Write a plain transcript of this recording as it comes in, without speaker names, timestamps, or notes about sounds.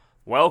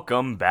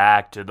Welcome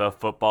back to the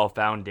Football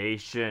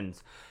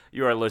Foundations.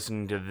 You are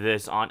listening to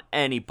this on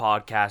any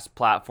podcast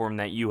platform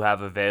that you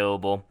have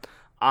available.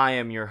 I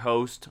am your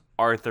host,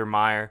 Arthur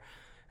Meyer.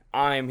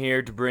 I am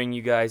here to bring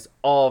you guys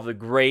all of the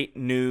great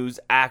news,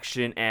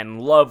 action, and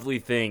lovely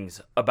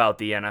things about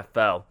the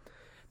NFL.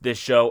 This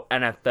show,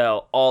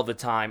 NFL, all the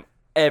time,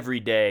 every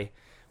day.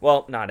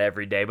 Well, not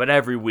every day, but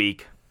every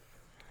week.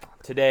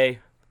 Today,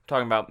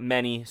 talking about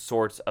many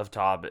sorts of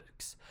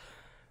topics.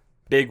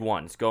 Big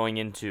ones going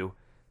into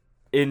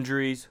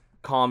injuries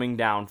calming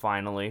down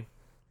finally.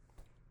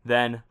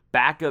 Then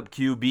backup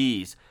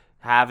QBs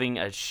having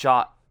a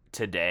shot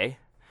today.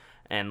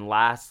 And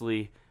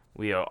lastly,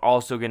 we are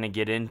also going to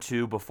get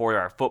into, before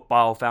our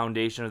football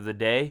foundation of the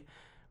day,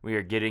 we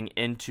are getting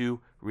into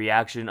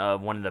reaction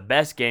of one of the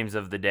best games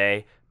of the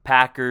day,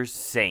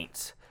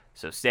 Packers-Saints.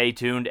 So stay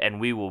tuned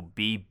and we will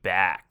be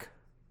back.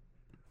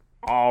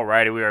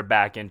 Alrighty, we are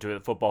back into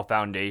it, Football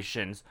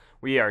Foundations.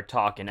 We are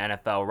talking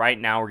NFL. Right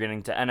now we're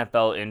getting to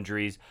NFL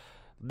injuries.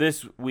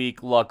 This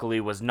week, luckily,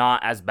 was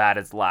not as bad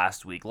as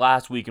last week.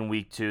 Last week in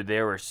week 2,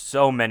 there were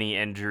so many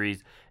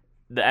injuries.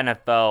 The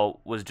NFL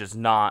was just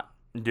not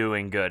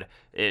doing good.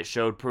 It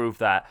showed proof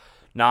that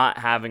not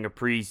having a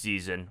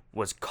preseason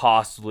was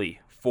costly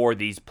for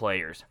these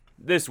players.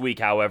 This week,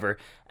 however,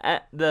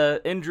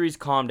 the injuries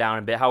calmed down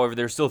a bit. However,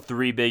 there's still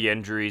 3 big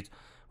injuries.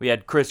 We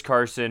had Chris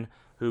Carson,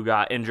 who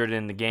got injured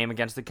in the game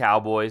against the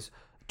Cowboys.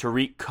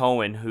 Tariq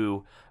Cohen,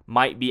 who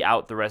might be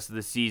out the rest of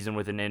the season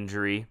with an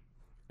injury.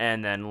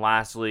 And then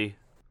lastly,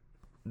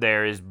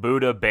 there is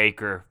Budda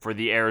Baker for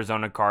the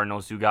Arizona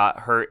Cardinals, who got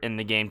hurt in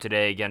the game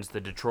today against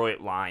the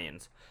Detroit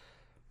Lions.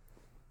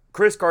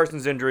 Chris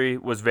Carson's injury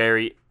was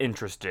very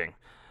interesting.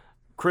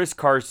 Chris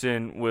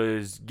Carson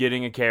was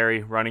getting a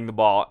carry, running the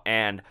ball,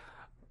 and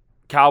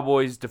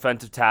Cowboys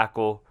defensive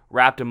tackle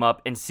wrapped him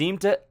up and seemed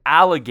to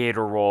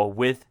alligator roll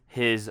with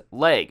his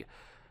leg.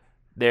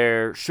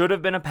 There should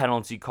have been a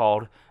penalty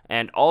called,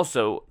 and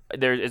also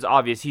it's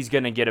obvious he's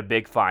going to get a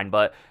big fine,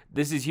 but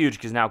this is huge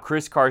because now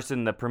Chris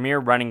Carson, the premier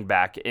running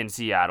back in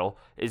Seattle,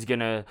 is going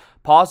to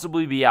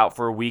possibly be out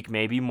for a week,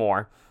 maybe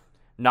more.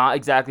 Not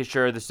exactly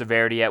sure of the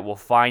severity yet. We'll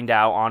find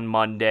out on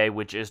Monday,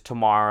 which is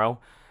tomorrow.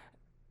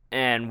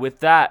 And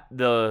with that,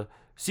 the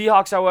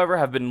Seahawks, however,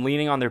 have been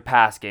leaning on their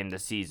pass game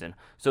this season.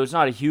 So it's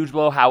not a huge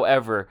blow.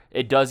 However,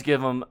 it does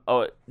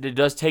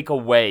take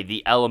away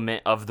the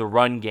element of the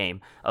run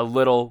game a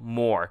little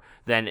more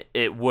than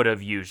it would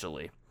have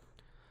usually.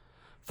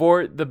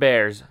 For the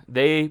Bears,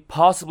 they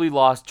possibly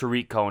lost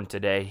Tariq Cohen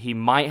today. He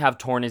might have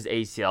torn his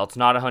ACL. It's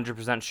not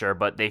 100% sure,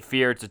 but they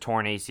fear it's a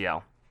torn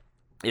ACL.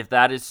 If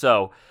that is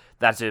so,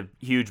 that's a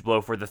huge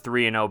blow for the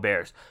 3-0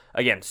 Bears.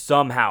 Again,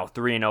 somehow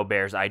 3-0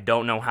 Bears. I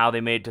don't know how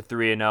they made it to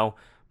 3-0,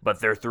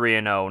 but they're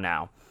 3-0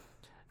 now.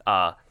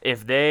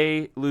 If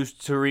they lose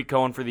Tariq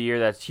Cohen for the year,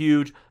 that's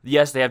huge.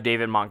 Yes, they have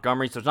David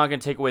Montgomery, so it's not going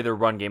to take away their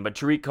run game, but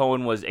Tariq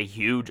Cohen was a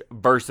huge,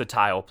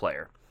 versatile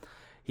player.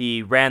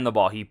 He ran the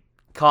ball. He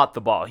caught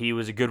the ball. He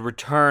was a good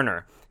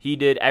returner. He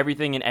did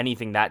everything and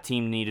anything that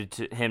team needed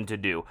him to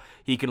do.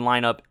 He can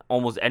line up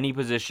almost any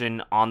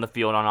position on the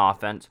field on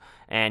offense,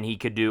 and he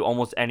could do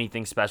almost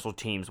anything special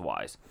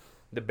teams-wise.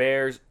 The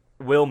Bears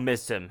will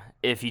miss him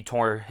if he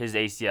tore his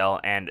ACL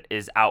and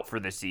is out for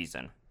the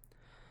season.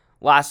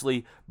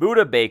 Lastly,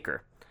 Budda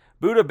Baker.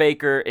 Budda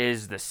Baker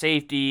is the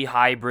safety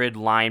hybrid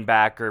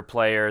linebacker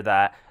player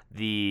that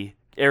the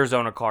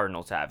Arizona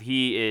Cardinals have.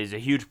 He is a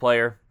huge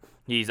player.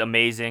 He's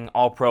amazing,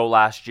 all-pro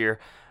last year,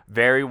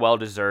 very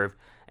well-deserved,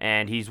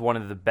 and he's one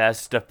of the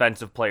best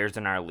defensive players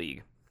in our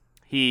league.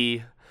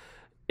 He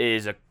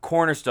is a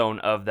cornerstone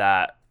of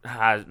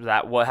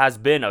what has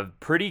been a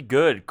pretty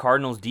good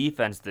Cardinals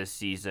defense this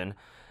season,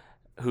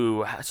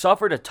 who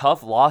suffered a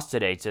tough loss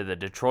today to the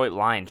Detroit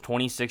Lions,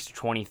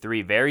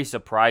 26-23, very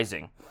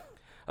surprising.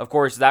 Of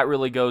course, that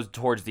really goes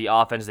towards the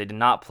offense. They did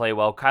not play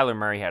well. Kyler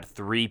Murray had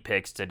 3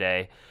 picks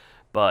today,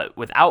 but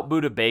without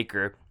Budda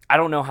Baker, I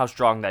don't know how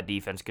strong that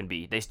defense can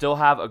be. They still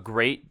have a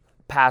great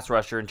pass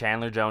rusher in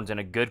Chandler Jones and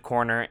a good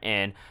corner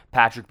in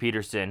Patrick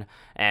Peterson,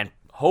 and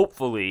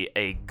hopefully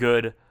a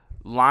good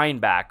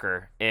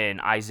linebacker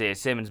in Isaiah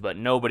Simmons, but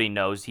nobody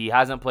knows. He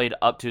hasn't played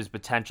up to his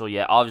potential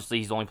yet. Obviously,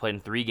 he's only played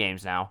in 3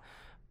 games now,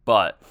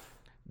 but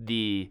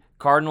the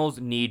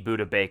Cardinals need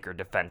Budda Baker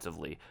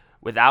defensively.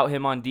 Without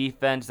him on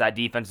defense, that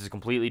defense is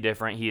completely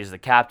different. He is the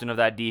captain of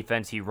that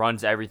defense. He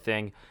runs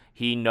everything.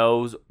 He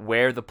knows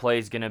where the play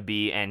is going to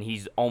be, and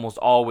he's almost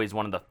always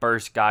one of the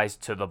first guys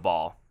to the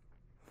ball.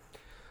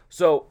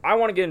 So I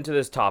want to get into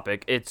this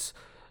topic. It's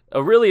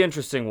a really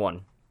interesting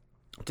one.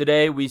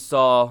 Today we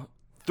saw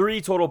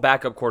 3 total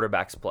backup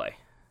quarterbacks play.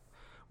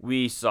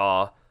 We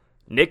saw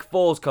Nick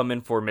Foles come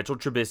in for Mitchell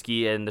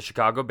Trubisky in the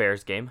Chicago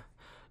Bears game.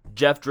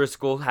 Jeff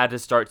Driscoll had to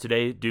start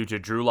today due to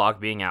Drew Lock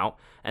being out.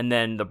 And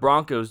then the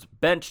Broncos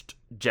benched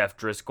Jeff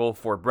Driscoll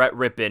for Brett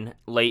Rippon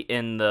late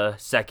in the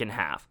second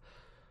half.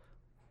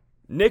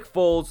 Nick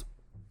Foles,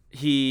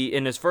 he,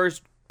 in his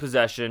first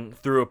possession,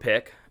 threw a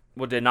pick,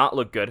 what did not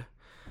look good.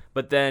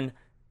 But then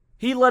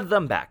he led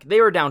them back.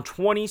 They were down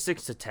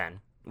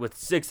 26-10 with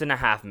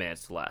 6.5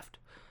 minutes left.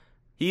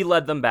 He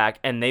led them back,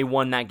 and they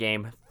won that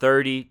game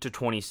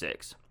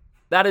 30-26.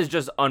 That is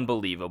just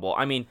unbelievable.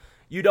 I mean,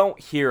 you don't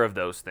hear of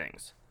those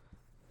things.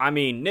 I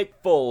mean,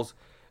 Nick Foles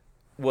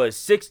was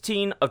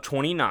 16 of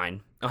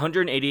 29,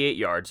 188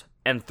 yards,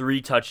 and 3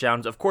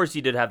 touchdowns. Of course,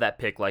 he did have that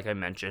pick, like I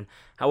mentioned.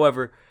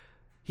 However,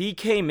 he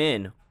came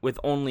in with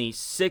only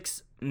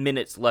 6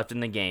 minutes left in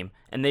the game,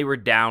 and they were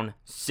down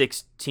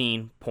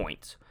 16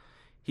 points.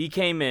 He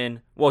came in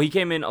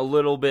a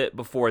little bit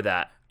before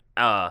that,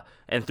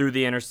 and threw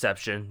the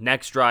interception.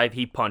 Next drive,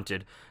 he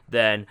punted.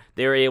 Then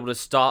they were able to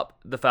stop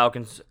the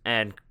Falcons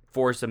and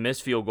force a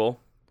missed field goal.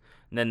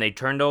 And then they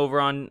turned over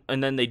and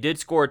then they did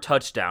score a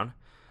touchdown.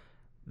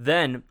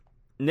 Then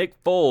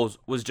Nick Foles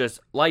was just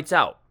lights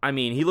out. I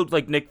mean, he looked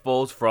like Nick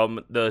Foles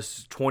from the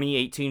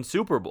 2018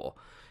 Super Bowl.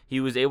 He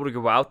was able to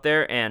go out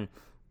there and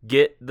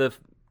get the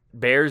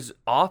Bears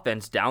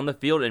offense down the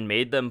field and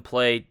made them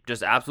play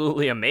just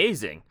absolutely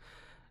amazing.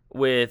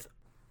 With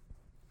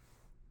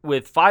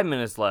 5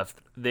 minutes left,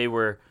 they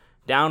were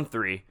down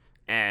 3,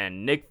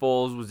 and Nick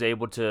Foles was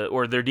able to,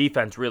 or their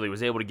defense really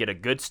was able to get a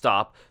good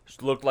stop.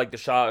 It looked like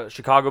the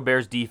Chicago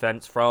Bears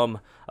defense from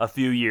a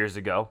few years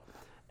ago.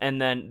 And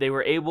then they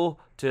were able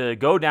to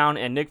go down,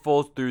 and Nick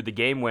Foles threw the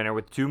game winner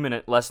with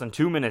less than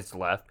 2 minutes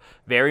left.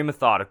 Very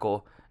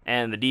methodical,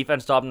 and the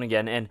defense stopped him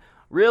again. And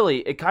really,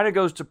 it kind of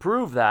goes to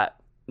prove that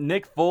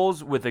Nick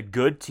Foles, with a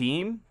good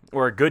team,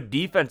 or a good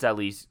defense at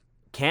least,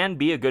 can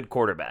be a good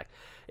quarterback.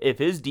 If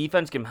his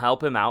defense can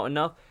help him out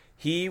enough,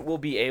 he will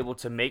be able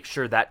to make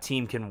sure that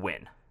team can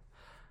win.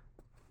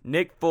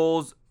 Nick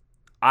Foles,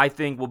 I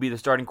think, will be the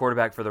starting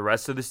quarterback for the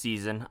rest of the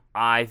season.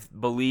 I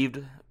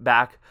believed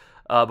back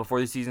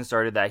before the season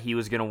started that he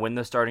was going to win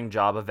the starting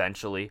job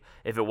eventually.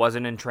 If it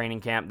wasn't in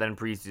training camp, then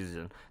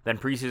preseason. Then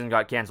preseason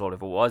got canceled.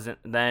 If it wasn't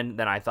then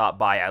I thought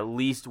by at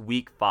least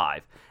week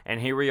 5.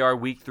 And here we are,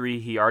 week 3.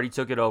 He already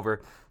took it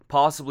over,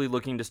 possibly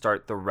looking to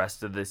start the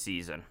rest of the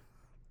season.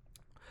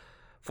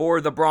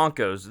 For the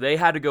Broncos, they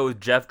had to go with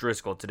Jeff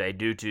Driscoll today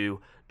due to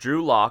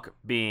Drew Lock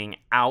being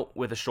out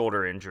with a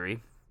shoulder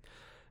injury.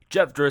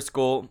 Jeff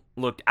Driscoll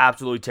looked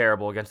absolutely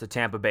terrible against the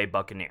Tampa Bay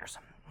Buccaneers.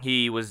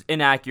 He was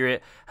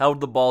inaccurate,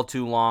 held the ball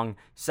too long,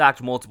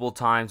 sacked multiple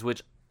times,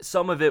 which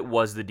some of it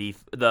was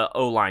the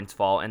O-line's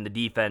fault, and the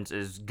defense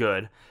is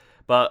good.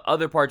 But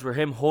other parts were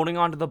him holding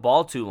onto the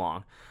ball too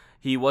long.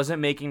 He wasn't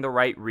making the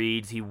right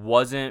reads. He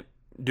wasn't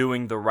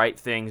doing the right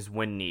things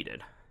when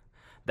needed.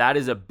 That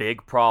is a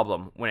big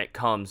problem when it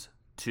comes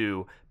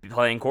to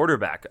playing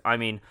quarterback. I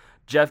mean,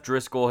 Jeff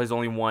Driscoll has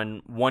only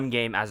won 1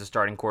 game as a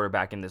starting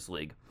quarterback in this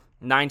league.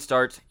 9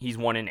 starts, he's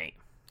 1-8.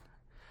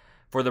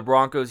 For the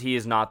Broncos, he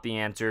is not the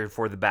answer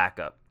for the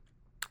backup,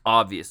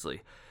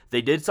 obviously.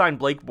 They did sign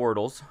Blake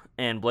Bortles,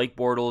 and Blake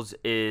Bortles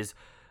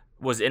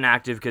was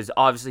inactive because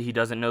obviously he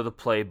doesn't know the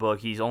playbook.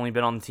 He's only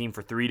been on the team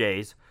for 3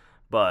 days.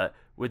 But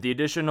with the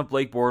addition of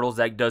Blake Bortles,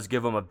 that does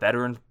give him a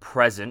veteran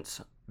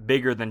presence,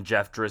 bigger than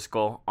Jeff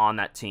Driscoll on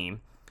that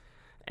team,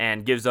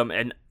 and gives them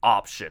an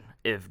option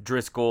if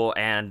Driscoll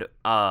and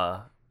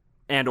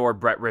or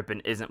Brett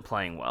Rippon isn't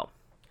playing well.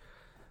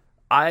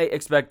 I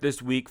expect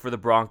this week for the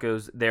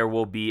Broncos there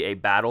will be a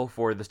battle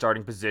for the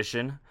starting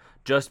position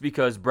just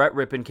because Brett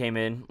Rippon came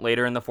in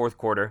later in the fourth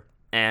quarter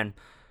and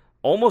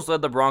almost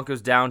led the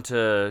Broncos down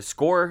to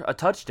score a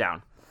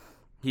touchdown.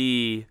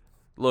 He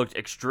looked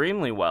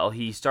extremely well.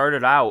 He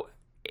started out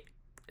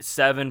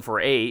 7 for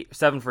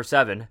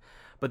 7,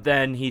 but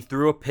then he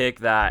threw a pick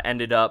that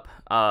ended up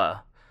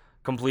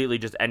completely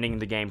just ending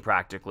the game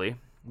practically.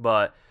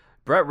 But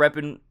Brett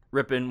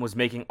Rippon was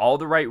making all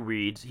the right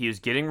reads. He was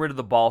getting rid of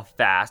the ball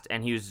fast,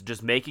 and he was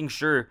just making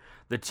sure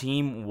the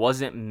team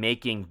wasn't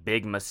making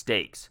big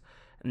mistakes.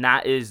 And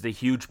that is the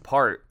huge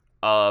part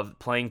of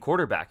playing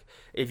quarterback.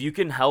 If you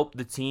can help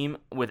the team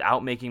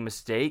without making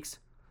mistakes,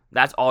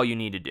 that's all you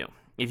need to do.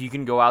 If you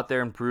can go out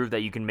there and prove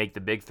that you can make the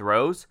big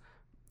throws,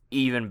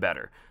 even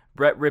better.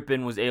 Brett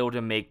Rippon was able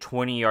to make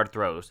 20-yard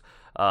throws,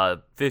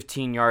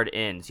 15-yard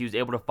ins. He was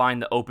able to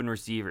find the open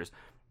receivers.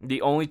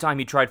 The only time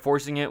he tried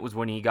forcing it was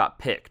when he got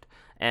picked.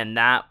 And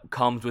that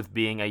comes with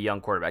being a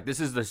young quarterback. This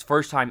is the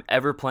first time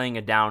ever playing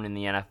a down in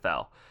the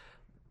NFL.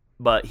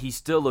 But he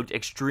still looked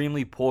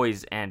extremely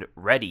poised and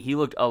ready. He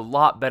looked a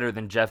lot better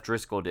than Jeff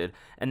Driscoll did,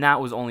 and that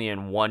was only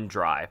in 1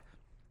 drive.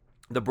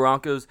 The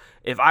Broncos,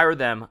 if I were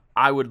them,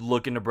 I would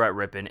look into Brett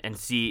Rippon and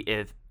see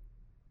if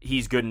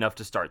he's good enough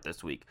to start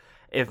this week.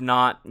 If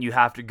not, you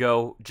have to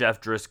go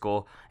Jeff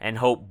Driscoll and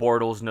hope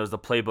Bortles knows the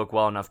playbook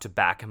well enough to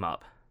back him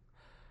up.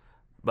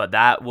 But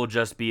that will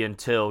just be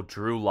until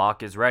Drew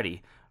Lock is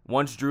ready.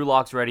 Once Drew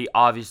Lock's ready,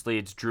 obviously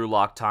it's Drew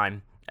Lock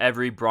time.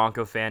 Every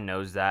Bronco fan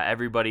knows that.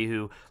 Everybody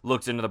who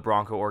looks into the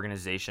Bronco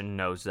organization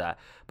knows that.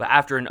 But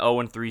after an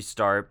 0-3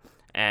 start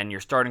and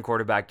your starting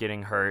quarterback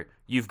getting hurt,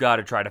 you've got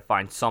to try to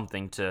find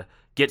something to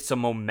get some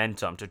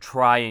momentum to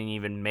try and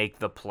even make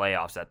the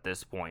playoffs at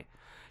this point.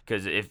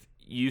 Because if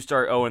you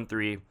start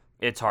 0-3,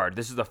 it's hard.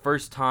 This is the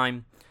first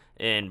time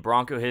in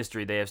Bronco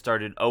history they have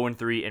started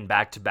 0-3 in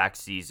back-to-back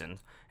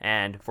seasons.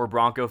 And for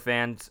Bronco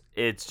fans,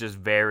 it's just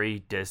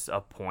very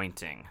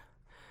disappointing.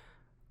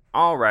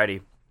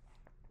 Alrighty.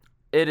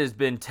 It has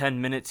been 10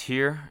 minutes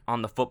here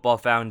on the Football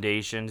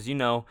Foundations.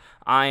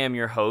 I am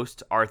your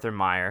host, Arthur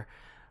Meyer.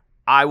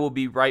 I will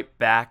be right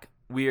back.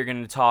 We are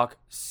going to talk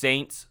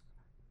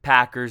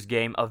Saints-Packers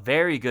game, a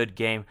very good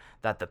game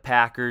that the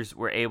Packers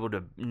were able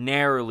to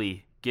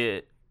narrowly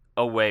get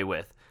away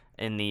with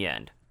in the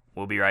end.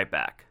 We'll be right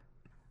back.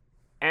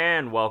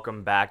 And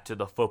welcome back to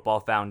the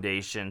Football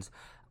Foundations.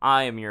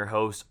 I am your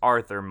host,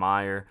 Arthur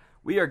Meyer.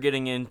 We are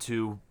getting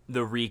into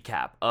the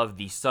recap of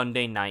the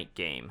Sunday night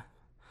game.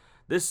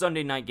 This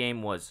Sunday night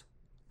game was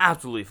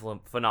absolutely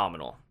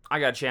phenomenal. I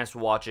got a chance to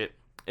watch it.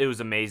 It was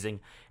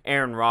amazing.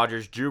 Aaron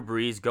Rodgers, Drew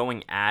Brees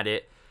going at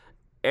it.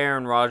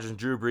 Aaron Rodgers and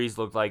Drew Brees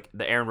looked like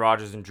the Aaron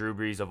Rodgers and Drew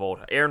Brees of old.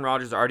 Aaron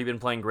Rodgers has already been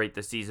playing great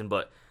this season,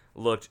 but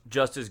looked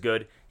just as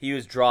good. He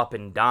was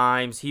dropping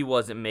dimes. He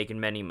wasn't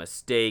making many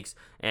mistakes,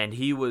 and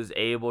he was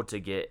able to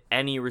get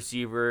any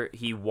receiver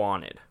he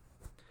wanted.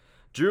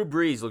 Drew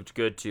Brees looked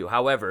good too.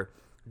 However,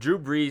 Drew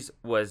Brees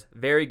was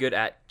very good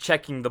at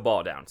checking the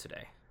ball down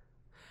today.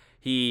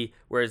 He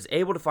was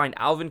able to find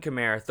Alvin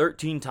Kamara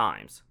 13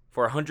 times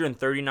for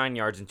 139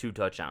 yards and 2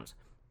 touchdowns.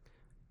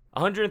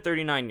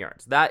 139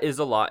 yards. That is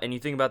a lot. And you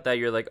think about that,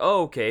 you're like,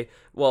 oh, okay.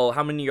 Well,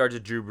 how many yards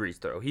did Drew Brees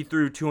throw? He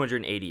threw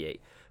 288.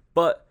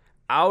 But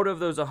out of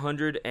those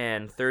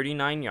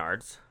 139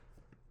 yards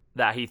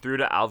that he threw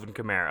to Alvin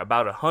Kamara,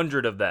 about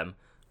 100 of them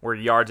were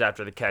yards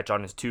after the catch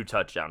on his 2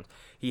 touchdowns.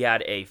 He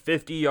had a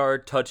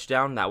 50-yard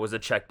touchdown, that was a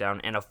check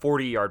down, and a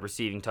 40-yard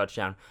receiving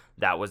touchdown,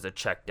 that was a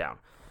check down.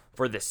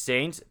 For the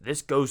Saints,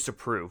 this goes to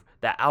prove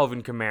that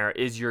Alvin Kamara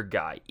is your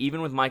guy.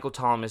 Even with Michael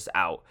Thomas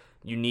out,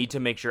 you need to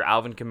make sure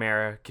Alvin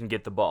Kamara can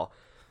get the ball.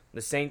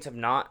 The Saints have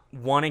not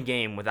won a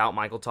game without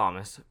Michael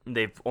Thomas.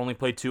 They've only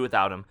played 2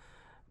 without him.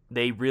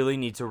 They really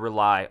need to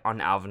rely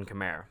on Alvin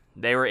Kamara.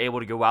 They were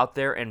able to go out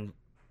there and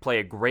play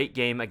a great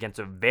game against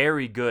a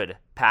very good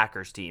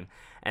Packers team,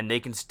 and they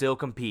can still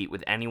compete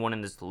with anyone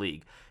in this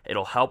league.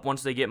 It'll help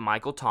once they get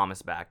Michael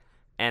Thomas back,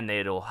 and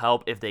it'll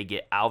help if they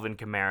get Alvin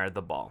Kamara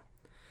the ball.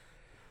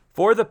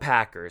 For the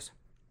Packers,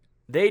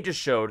 they just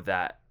showed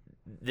that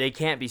they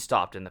can't be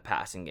stopped in the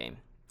passing game,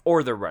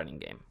 or the running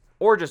game,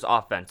 or just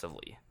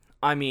offensively.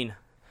 I mean,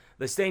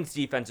 the Saints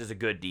defense is a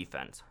good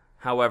defense.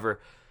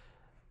 However,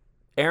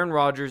 Aaron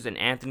Rodgers and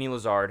Anthony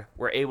Lazard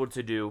were able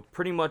to do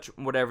pretty much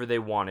whatever they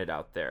wanted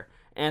out there.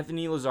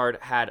 Anthony Lazard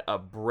had a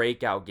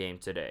breakout game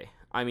today.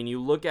 I mean,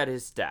 you look at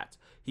his stats.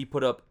 He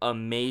put up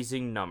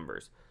amazing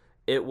numbers.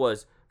 It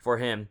was, for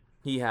him,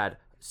 he had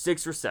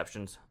 6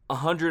 receptions,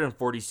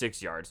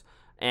 146 yards,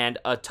 and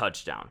a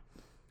touchdown.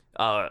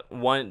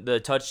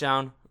 The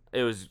touchdown,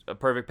 it was a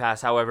perfect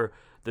pass. However,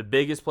 the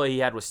biggest play he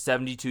had was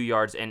 72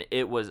 yards, and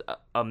it was an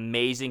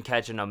amazing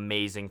catch and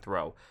amazing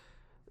throw.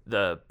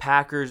 The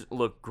Packers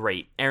look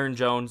great. Aaron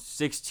Jones,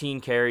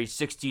 16 carries,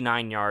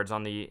 69 yards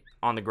on the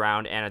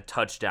ground, and a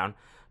touchdown.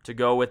 To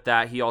go with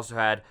that, he also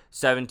had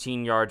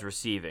 17 yards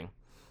receiving.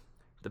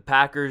 The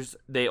Packers,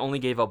 they only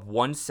gave up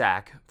 1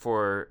 sack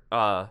for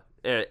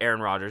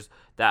Aaron Rodgers.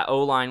 That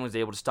O-line was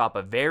able to stop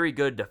a very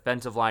good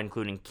defensive line,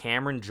 including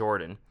Cameron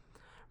Jordan.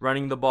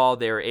 Running the ball,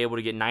 they were able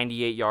to get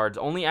 98 yards,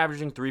 only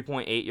averaging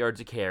 3.8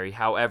 yards a carry.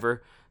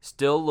 However,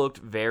 still looked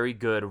very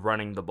good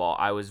running the ball.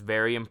 I was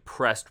very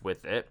impressed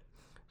with it.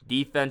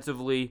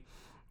 Defensively,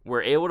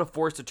 we're able to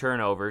force a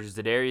turnover.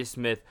 Zadarius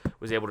Smith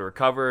was able to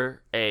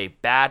recover a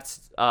bad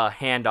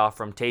handoff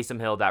from Taysom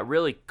Hill that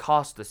really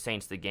cost the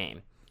Saints the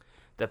game.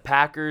 The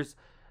Packers,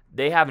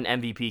 they have an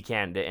MVP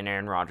candidate in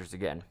Aaron Rodgers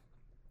again.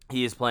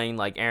 He is playing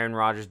like Aaron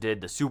Rodgers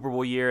did the Super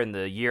Bowl year and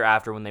the year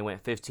after when they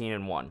went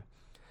 15-1.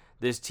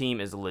 This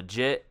team is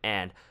legit,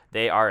 and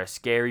they are a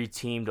scary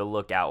team to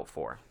look out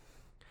for.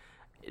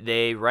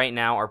 They, right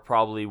now, are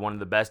probably one of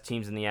the best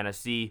teams in the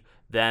NFC.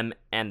 Them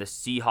and the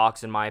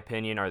Seahawks, in my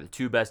opinion, are the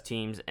 2 best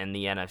teams in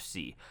the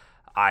NFC.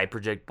 I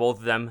project both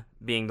of them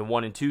being the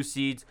 1 and 2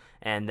 seeds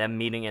and them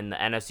meeting in the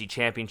NFC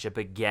Championship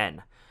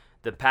again.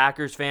 The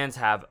Packers fans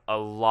have a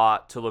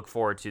lot to look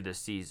forward to this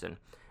season.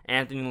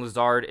 Anthony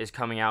Lazard is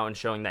coming out and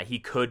showing that he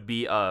could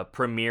be a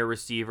premier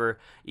receiver,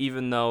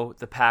 even though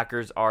the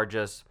Packers are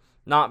just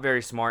not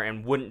very smart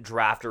and wouldn't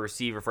draft a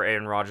receiver for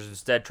Aaron Rodgers.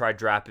 Instead, try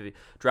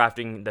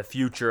drafting the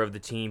future of the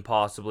team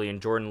possibly in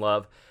Jordan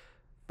Love.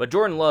 But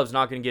Jordan Love's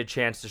not going to get a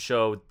chance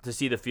to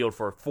see the field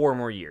for 4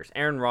 more years.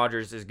 Aaron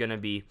Rodgers is going to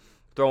be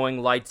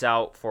throwing lights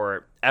out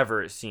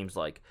forever, it seems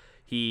like.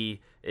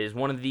 He is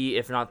one of the,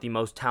 if not the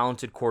most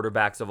talented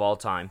quarterbacks of all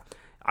time.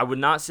 I would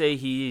not say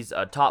he's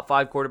a top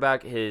 5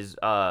 quarterback. His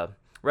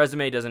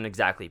resume doesn't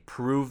exactly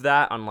prove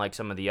that, unlike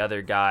some of the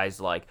other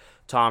guys like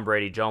Tom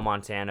Brady, Joe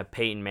Montana,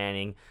 Peyton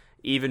Manning,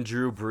 even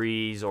Drew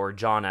Brees or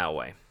John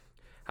Elway.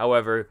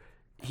 However,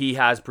 he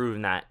has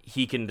proven that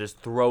he can just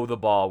throw the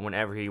ball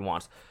whenever he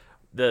wants.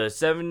 The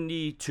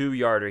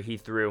 72-yarder he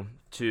threw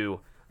to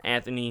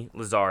Anthony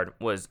Lazard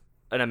was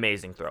an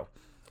amazing throw.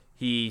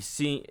 He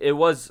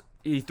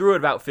threw it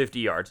about 50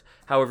 yards.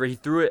 However, he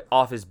threw it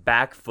off his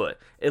back foot.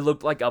 It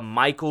looked like a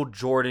Michael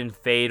Jordan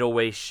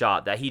fadeaway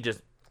shot that he just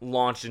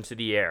launched into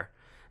the air.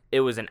 It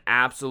was an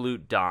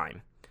absolute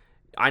dime.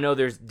 I know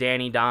there's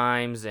Danny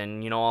Dimes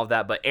and all of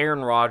that, but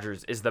Aaron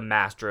Rodgers is the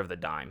master of the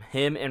dime.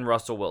 Him and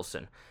Russell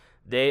Wilson.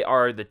 They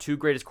are the two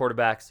greatest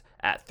quarterbacks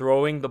at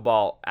throwing the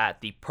ball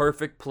at the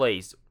perfect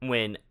place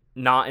when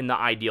not in the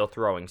ideal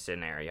throwing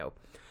scenario.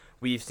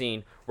 We've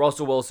seen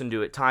Russell Wilson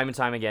do it time and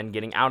time again,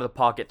 getting out of the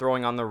pocket,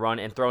 throwing on the run,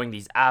 and throwing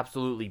these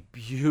absolutely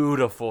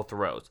beautiful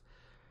throws.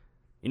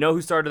 You know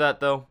who started that,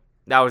 though?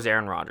 That was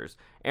Aaron Rodgers.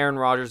 Aaron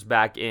Rodgers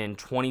back in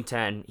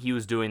 2010, he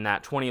was doing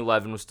that.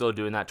 2011 was still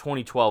doing that.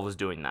 2012 was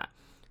doing that.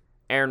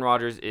 Aaron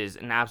Rodgers is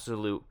an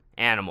absolute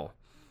animal.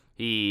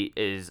 He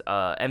is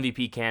an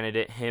MVP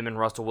candidate. Him and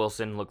Russell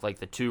Wilson look like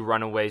the two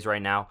runaways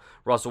right now.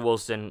 Russell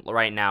Wilson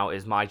right now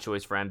is my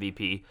choice for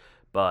MVP,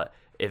 but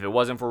if it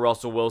wasn't for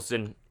Russell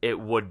Wilson, it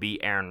would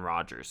be Aaron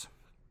Rodgers.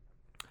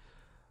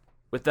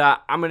 With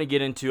that, I'm going to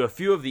get into a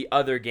few of the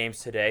other games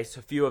today, so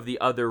a few of the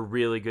other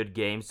really good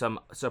games, some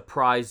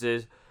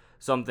surprises,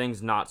 some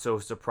things not so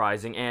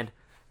surprising, and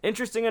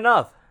interesting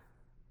enough,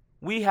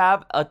 we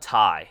have a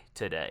tie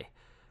today.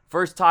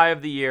 First tie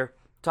of the year.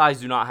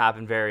 Ties do not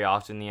happen very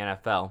often in the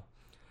NFL.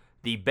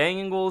 The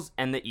Bengals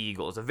and the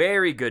Eagles, a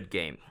very good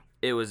game.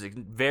 It was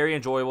very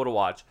enjoyable to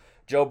watch.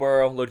 Joe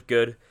Burrow looked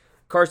good.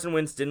 Carson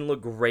Wentz didn't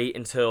look great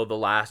until the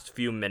last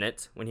few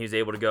minutes when he was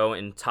able to go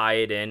and tie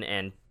it in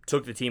and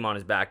took the team on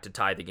his back to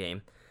tie the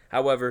game.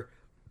 However,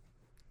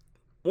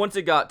 once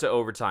it got to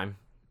overtime,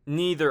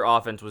 neither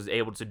offense was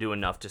able to do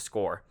enough to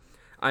score.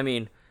 I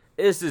mean,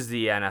 this is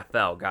the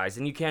NFL, guys,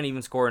 and you can't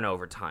even score in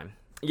overtime.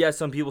 Yes,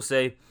 some people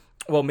say,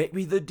 well,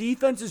 maybe the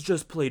defenses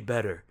just played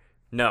better.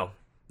 No,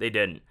 they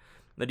didn't.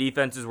 The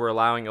defenses were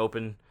allowing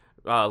open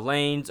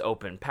lanes,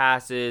 open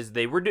passes.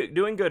 They were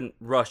doing good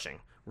rushing.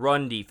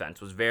 Run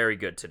defense was very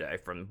good today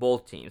from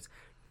both teams.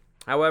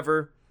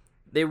 However,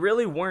 they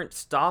really weren't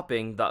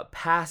stopping the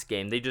pass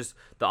game. The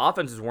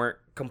offenses weren't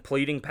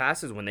completing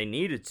passes when they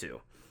needed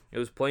to. It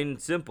was plain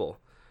and simple.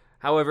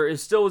 However, it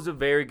still was a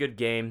very good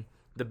game.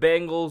 The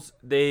Bengals,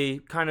 they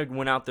kind of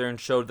went out there and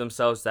showed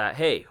themselves that,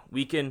 hey,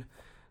 we can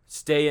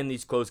stay in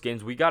these close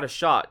games. We got a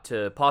shot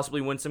to possibly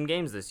win some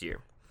games this year.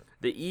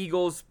 The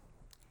Eagles,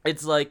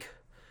 it's like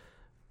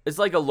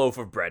a loaf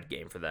of bread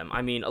game for them.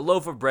 I mean, a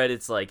loaf of bread,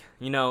 it's like,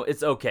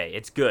 it's okay.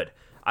 It's good.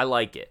 I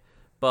like it.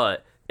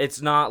 But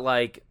it's not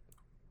like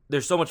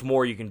there's so much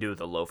more you can do with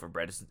a loaf of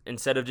bread.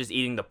 Instead of just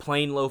eating the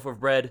plain loaf of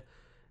bread,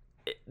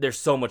 there's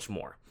so much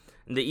more.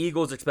 And the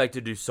Eagles expect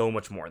to do so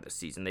much more this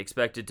season. They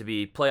expected to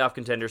be playoff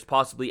contenders,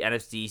 possibly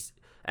NFC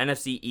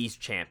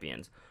East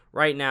champions.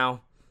 Right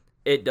now,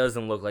 it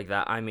doesn't look like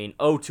that. I mean,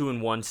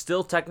 0-2-1,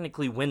 still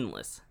technically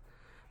winless.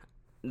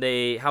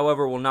 They,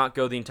 however, will not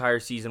go the entire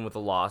season with a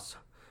loss,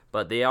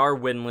 but they are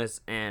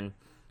winless, and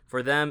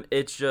for them,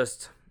 it's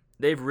just,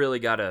 they've really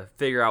got to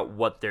figure out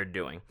what they're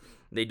doing.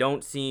 They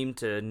don't seem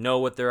to know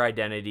what their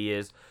identity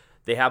is.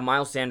 They have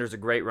Miles Sanders, a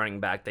great running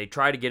back. They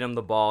try to get him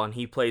the ball, and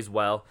he plays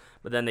well,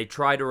 but then they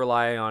try to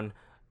rely on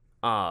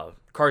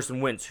Carson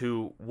Wentz,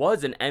 who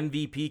was an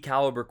MVP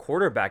caliber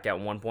quarterback at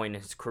one point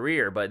in his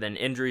career, but then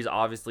injuries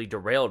obviously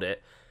derailed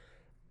it.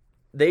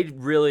 They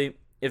really,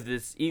 if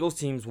this Eagles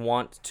teams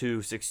want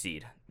to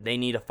succeed, they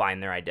need to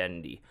find their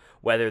identity,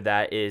 whether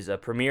that is a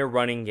premier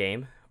running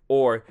game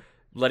or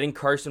letting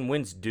Carson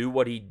Wentz do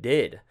what he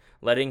did,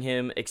 letting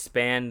him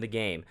expand the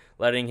game,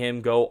 letting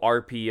him go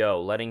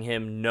RPO, letting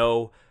him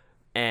know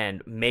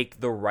and make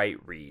the right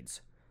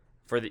reads.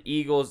 For the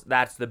Eagles,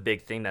 that's the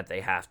big thing that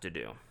they have to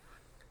do.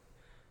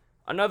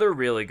 Another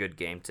really good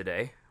game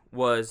today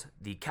was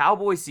the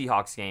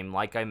Cowboys-Seahawks game,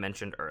 like I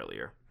mentioned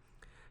earlier.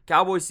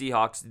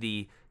 Cowboys-Seahawks,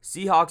 the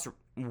Seahawks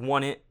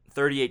won it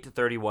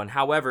 38-31.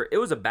 However, it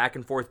was a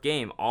back-and-forth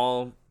game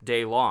all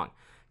day long.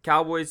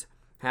 Cowboys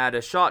had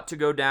a shot to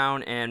go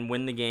down and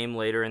win the game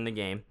later in the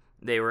game.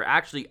 They were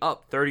actually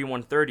up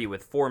 31-30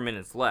 with 4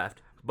 minutes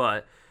left.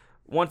 But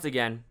once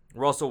again,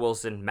 Russell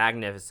Wilson,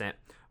 magnificent,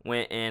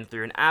 went in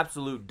through an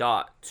absolute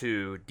dot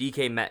to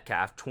DK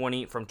Metcalf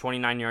from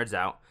 29 yards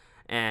out.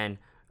 And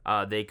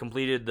they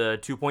completed the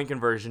 2-point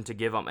conversion to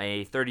give them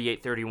a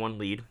 38-31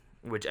 lead,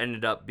 which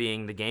ended up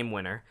being the game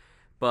winner.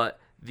 But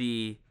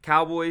the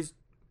Cowboys,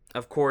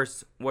 of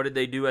course, what did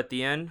they do at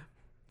the end?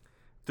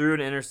 Threw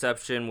an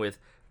interception with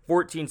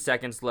 14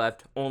 seconds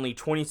left, only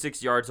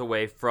 26 yards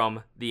away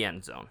from the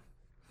end zone.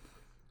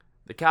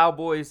 The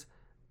Cowboys,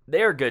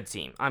 they're a good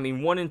team. I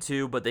mean,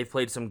 1-2, but they've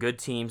played some good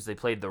teams. They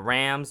played the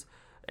Rams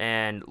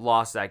and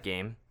lost that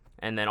game,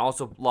 and then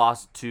also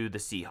lost to the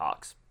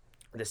Seahawks.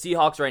 The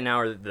Seahawks right now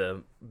are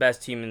the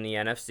best team in the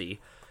NFC,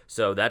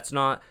 so that's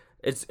not,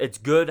 it's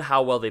good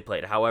how well they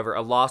played. However,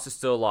 a loss is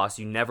still a loss.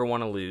 You never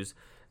want to lose,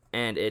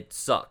 and it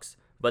sucks.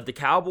 But the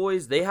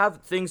Cowboys, they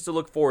have things to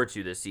look forward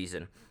to this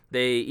season.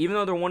 They, even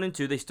though they're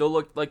 1-2, they still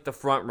look like the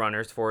front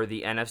runners for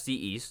the NFC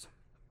East,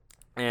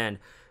 and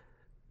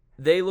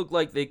they look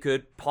like they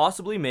could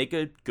possibly make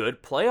a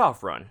good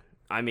playoff run.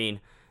 I mean,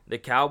 the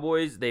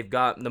Cowboys, they've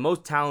got one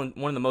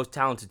of the most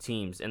talented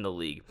teams in the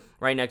league,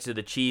 right next to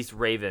the Chiefs,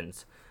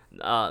 Ravens.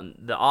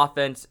 The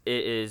offense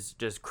is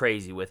just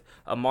crazy with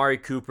Amari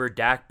Cooper,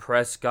 Dak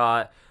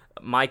Prescott,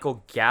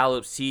 Michael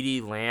Gallup,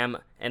 CeeDee Lamb,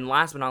 and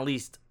last but not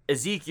least,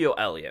 Ezekiel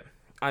Elliott.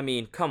 I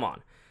mean, come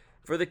on.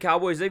 For the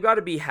Cowboys, they've got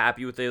to be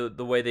happy with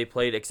the way they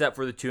played, except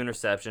for the 2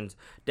 interceptions.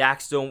 Dak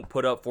still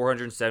put up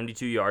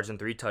 472 yards and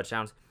 3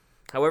 touchdowns.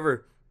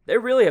 However, they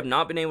really have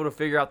not been able to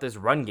figure out this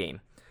run game.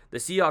 The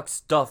Seahawks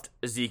stuffed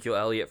Ezekiel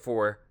Elliott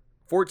for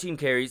 14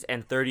 carries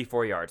and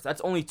 34 yards.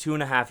 That's only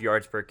 2.5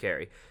 yards per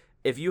carry.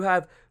 If you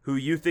have who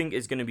you think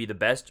is going to be the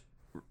best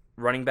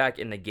running back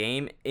in the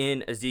game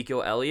in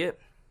Ezekiel Elliott,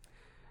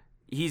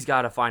 he's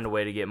got to find a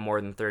way to get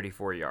more than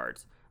 34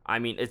 yards. I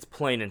mean, it's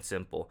plain and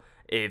simple.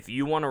 If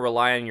you want to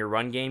rely on your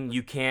run game,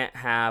 you can't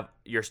have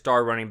your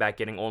star running back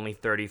getting only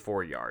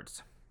 34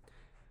 yards.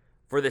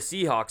 For the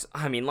Seahawks,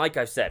 I mean, like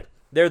I've said,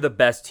 they're the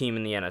best team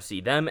in the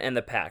NFC, them and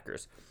the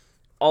Packers.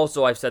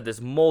 Also, I've said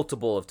this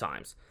multiple of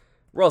times.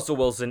 Russell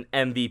Wilson,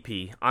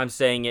 MVP. I'm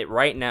saying it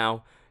right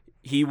now.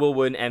 He will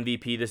win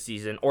MVP this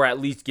season, or at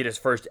least get his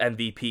first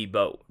MVP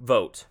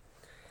vote.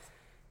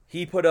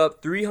 He put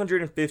up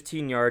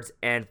 315 yards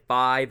and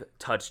 5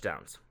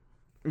 touchdowns.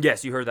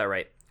 Yes, you heard that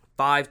right.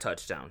 5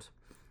 touchdowns.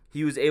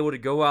 He was able to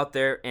go out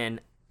there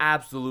and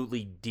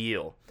absolutely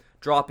deal,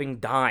 dropping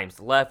dimes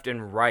left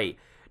and right.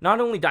 Not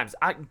only dimes,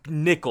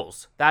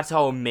 nickels. That's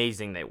how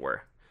amazing they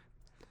were.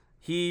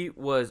 He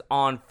was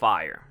on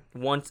fire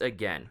once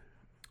again.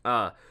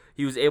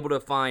 He was able to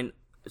find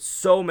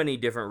so many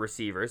different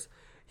receivers.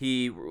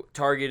 He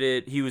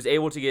was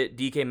able to get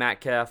DK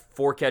Metcalf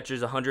 4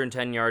 catches,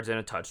 110 yards, and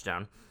a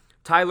touchdown.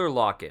 Tyler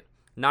Lockett,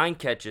 9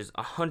 catches,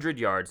 100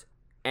 yards,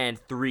 and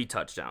 3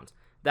 touchdowns.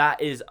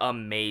 That is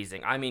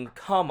amazing. I mean,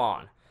 come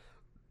on.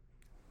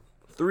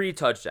 3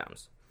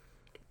 touchdowns.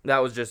 That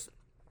was just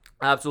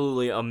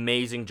absolutely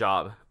amazing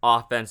job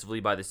offensively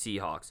by the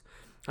Seahawks.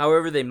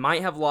 However, they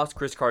might have lost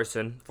Chris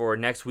Carson for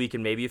next week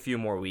and maybe a few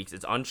more weeks.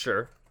 It's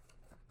unsure.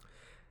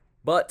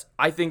 But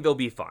I think they'll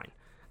be fine.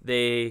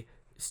 They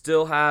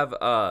still have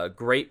a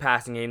great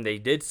passing game. They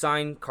did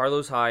sign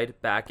Carlos Hyde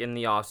back in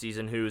the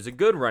offseason, who is a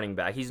good running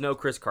back. He's no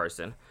Chris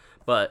Carson.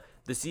 But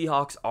the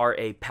Seahawks are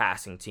a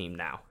passing team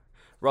now.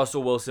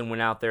 Russell Wilson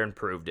went out there and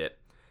proved it.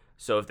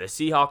 So if the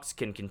Seahawks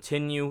can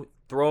continue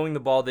throwing the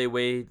ball the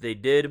way they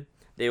did,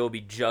 they will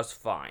be just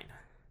fine.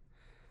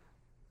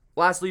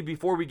 Lastly,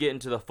 before we get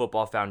into the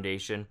football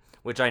foundation,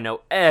 which I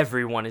know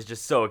everyone is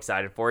just so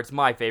excited for, it's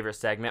my favorite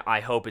segment. I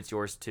hope it's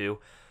yours too.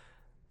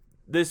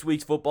 This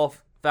week's football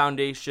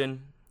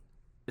foundation,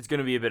 it's going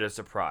to be a bit of a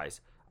surprise.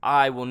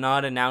 I will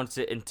not announce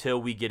it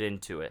until we get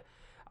into it.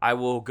 I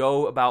will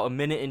go about a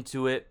minute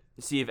into it,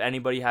 see if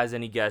anybody has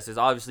any guesses.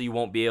 Obviously, you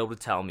won't be able to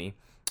tell me,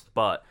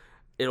 but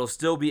it'll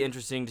still be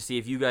interesting to see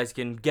if you guys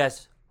can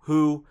guess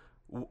who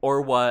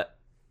or what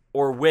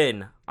or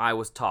when I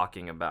was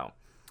talking about.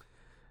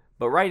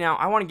 But right now,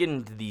 I want to get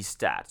into these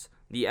stats.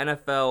 The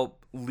NFL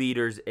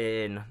leaders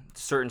in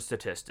certain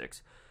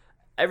statistics.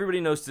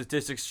 Everybody knows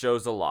statistics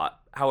shows a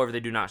lot. However, they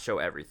do not show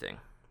everything.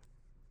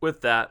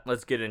 With that,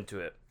 let's get into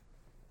it.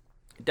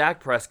 Dak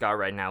Prescott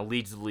right now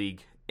leads the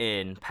league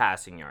in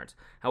passing yards.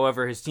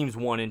 However, his team's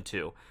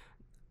 1-2.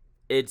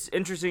 It's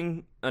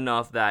interesting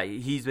enough that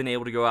he's been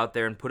able to go out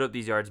there and put up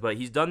these yards, but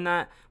he's done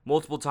that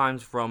multiple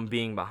times from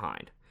being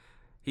behind.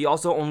 He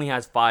also only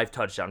has 5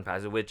 touchdown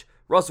passes, which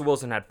Russell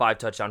Wilson had 5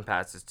 touchdown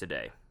passes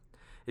today.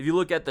 If you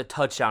look at the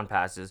touchdown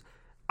passes,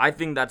 I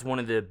think that's one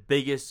of the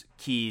biggest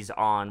keys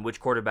on which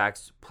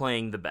quarterback's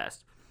playing the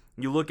best.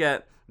 You look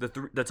at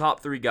the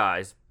top 3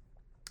 guys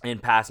in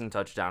passing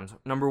touchdowns.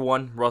 Number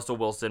 1, Russell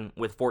Wilson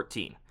with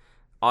 14.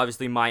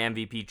 Obviously my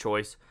MVP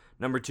choice.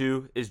 Number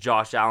 2 is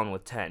Josh Allen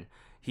with 10.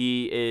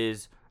 He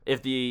is,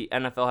 if the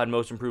NFL had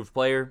most improved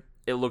player,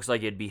 it looks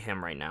like it'd be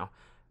him right now.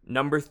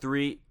 Number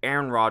 3,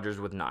 Aaron Rodgers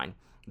with 9.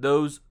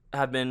 Those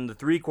have been the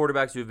 3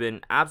 quarterbacks who've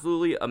been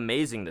absolutely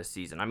amazing this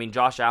season. I mean,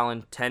 Josh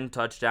Allen, 10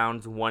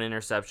 touchdowns, 1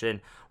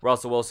 interception.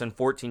 Russell Wilson,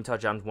 14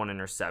 touchdowns, 1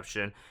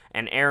 interception.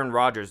 And Aaron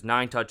Rodgers,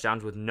 9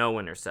 touchdowns with no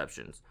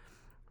interceptions.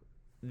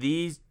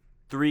 These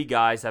 3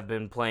 guys have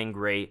been playing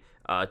great.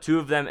 2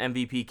 of them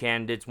MVP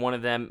candidates. 1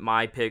 of them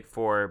my pick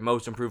for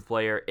most improved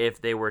player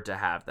if they were to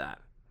have that.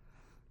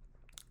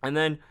 And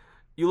then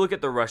you look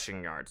at the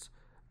rushing yards.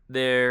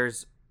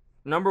 There's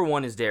number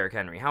 1 is Derrick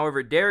Henry.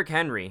 However, Derrick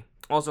Henry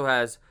also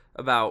has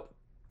about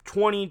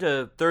 20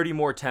 to 30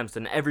 more attempts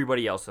than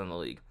everybody else in the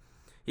league.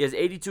 He has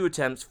 82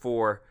 attempts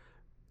for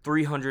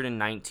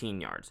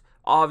 319 yards.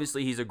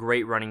 Obviously, he's a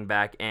great running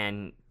back,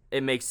 and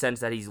it makes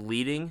sense that he's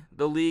leading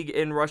the league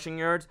in rushing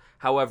yards.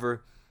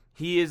 However,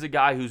 he is a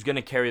guy who's going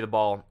to carry the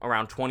ball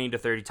around 20 to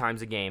 30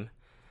 times a game,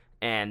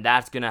 and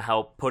that's going to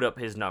help put up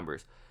his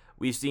numbers.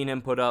 We've seen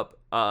him put up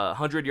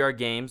 100-yard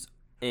games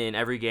in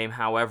every game.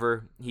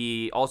 However,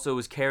 he also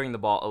is carrying the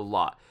ball a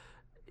lot.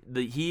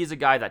 He is a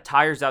guy that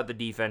tires out the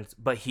defense,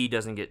 but he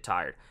doesn't get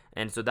tired.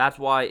 And so that's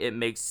why it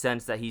makes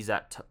sense that he's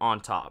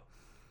on top.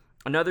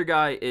 Another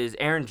guy is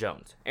Aaron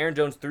Jones. Aaron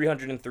Jones,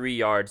 303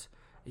 yards.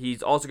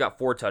 He's also got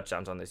 4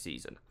 touchdowns on this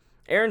season.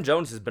 Aaron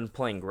Jones has been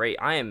playing great.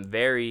 I am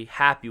very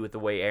happy with the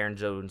way Aaron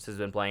Jones has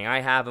been playing. I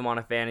have him on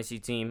a fantasy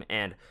team,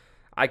 and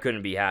I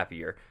couldn't be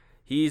happier.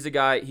 He's a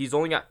guy, he's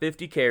only got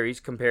 50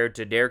 carries compared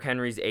to Derrick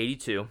Henry's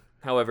 82.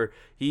 However,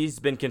 he's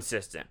been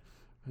consistent.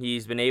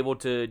 He's been able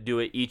to do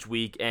it each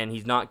week, and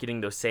he's not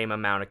getting the same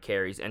amount of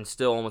carries and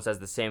still almost has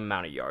the same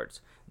amount of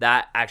yards.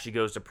 That actually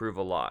goes to prove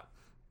a lot.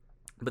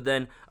 But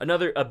then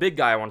a big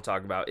guy I want to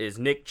talk about is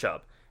Nick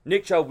Chubb.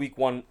 Nick Chubb week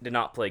 1 did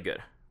not play good.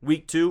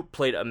 Week 2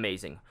 played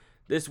amazing.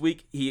 This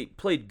week he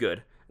played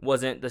good.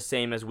 Wasn't the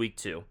same as week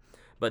 2.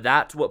 But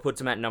that's what puts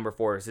him at number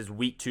 4 is his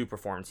week 2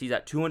 performance. He's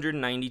at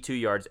 292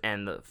 yards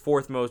and the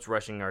 4th most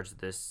rushing yards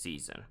this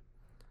season.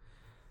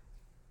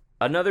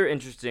 Another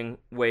interesting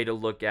way to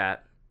look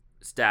at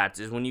stats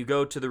is when you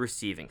go to the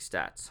receiving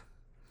stats.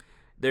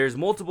 There's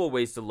multiple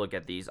ways to look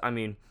at these. I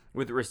mean,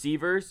 with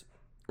receivers,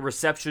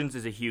 receptions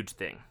is a huge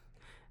thing.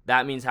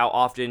 That means how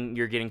often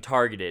you're getting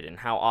targeted and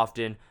how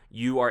often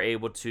you are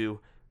able to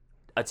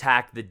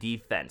attack the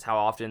defense, how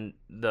often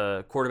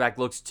the quarterback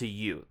looks to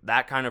you.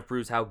 That kind of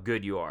proves how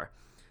good you are.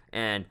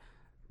 And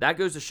that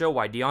goes to show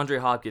why DeAndre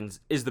Hopkins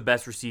is the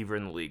best receiver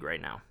in the league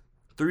right now.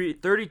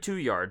 32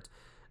 yards,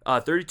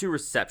 32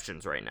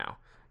 receptions right now.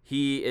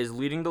 He is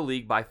leading the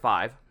league by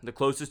 5. The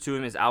closest to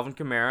him is Alvin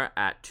Kamara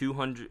at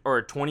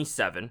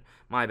 27.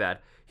 My bad.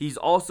 He's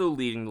also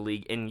leading the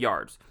league in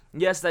yards.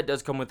 Yes, that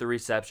does come with the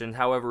receptions.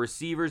 However,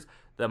 receivers,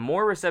 the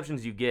more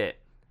receptions you get,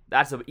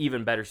 that's an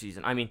even better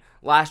season. I mean,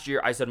 last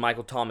year I said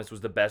Michael Thomas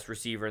was the best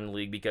receiver in the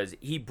league because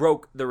he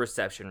broke the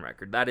reception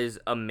record. That is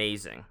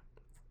amazing.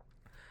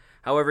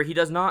 However, he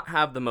does not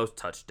have the most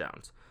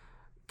touchdowns.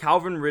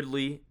 Calvin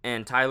Ridley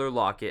and Tyler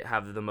Lockett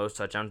have the most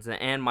touchdowns,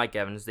 and Mike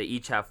Evans. They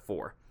each have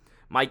 4.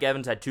 Mike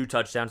Evans had 2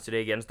 touchdowns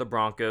today against the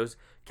Broncos.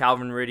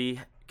 Calvin Ridley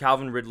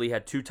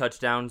had 2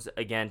 touchdowns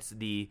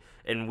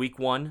in week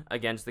 1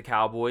 against the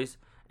Cowboys.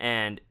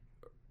 And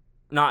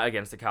not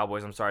against the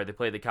Cowboys, I'm sorry. They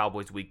played the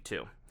Cowboys week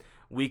 2.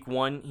 Week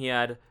 1, he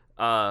had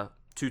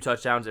 2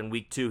 touchdowns, and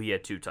week 2, he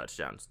had 2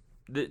 touchdowns.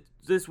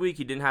 This week,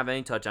 he didn't have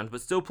any touchdowns,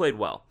 but still played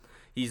well.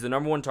 He's the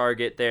number 1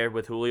 target there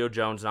with Julio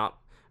Jones not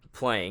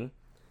playing.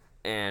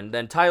 And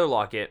then Tyler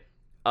Lockett,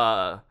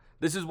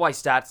 this is why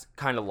stats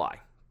kind of lie.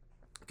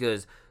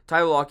 Because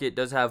Tyler Lockett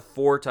does have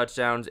 4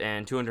 touchdowns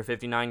and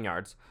 259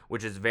 yards,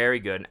 which is very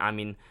good. I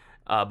mean,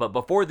 but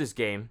before this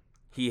game,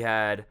 he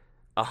had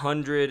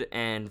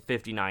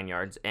 159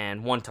 yards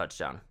and 1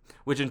 touchdown,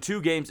 which in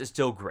 2 games is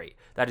still great.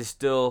 That is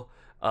still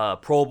a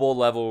Pro Bowl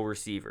level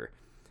receiver.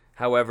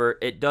 However,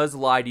 it does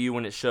lie to you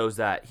when it shows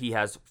that he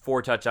has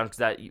 4 touchdowns because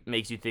that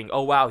makes you think,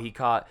 oh, wow, he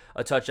caught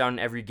a touchdown in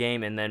every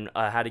game and then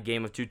had a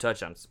game of 2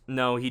 touchdowns.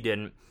 No, he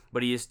didn't,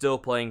 but he is still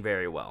playing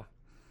very well.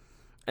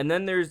 And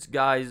then there's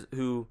guys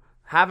who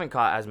haven't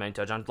caught as many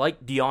touchdowns,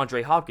 like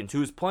DeAndre Hopkins,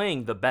 who is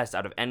playing the best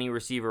out of any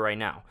receiver right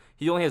now.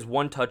 He only has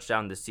 1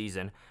 touchdown this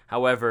season.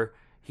 However,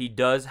 he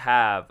does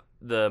have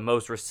the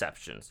most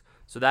receptions.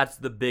 So that's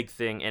the big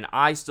thing, and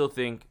I still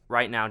think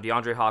right now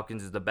DeAndre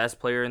Hopkins is the best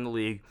player in the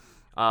league.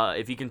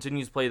 If he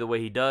continues to play the way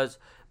he does,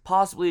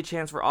 possibly a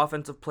chance for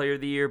Offensive Player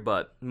of the Year,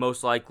 but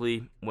most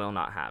likely will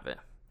not have it.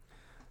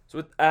 So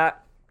with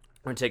that,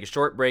 we're going to take a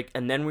short break,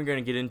 and then we're going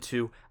to get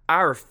into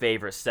our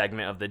favorite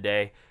segment of the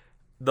day,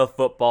 the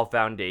Football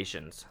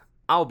Foundations.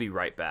 I'll be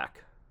right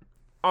back.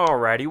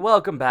 Alrighty,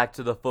 welcome back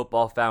to the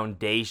Football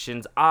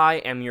Foundations. I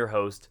am your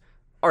host,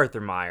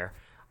 Arthur Meyer.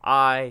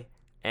 I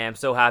am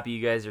so happy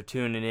you guys are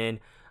tuning in,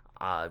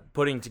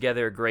 putting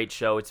together a great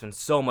show. It's been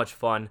so much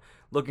fun.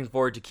 Looking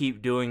forward to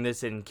keep doing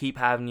this and keep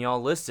having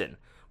y'all listen.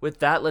 With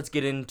that, let's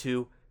get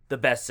into the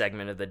best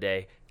segment of the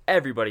day,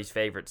 everybody's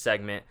favorite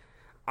segment.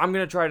 I'm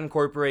going to try to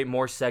incorporate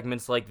more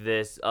segments like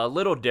this, a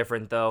little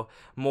different though,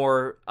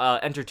 more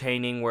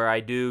entertaining, where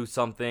I do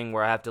something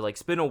where I have to like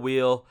spin a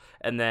wheel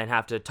and then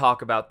have to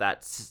talk about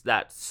that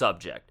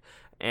subject.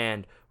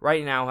 And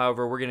right now,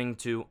 however, we're getting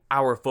to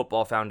our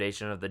football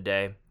foundation of the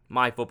day,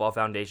 my football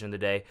foundation of the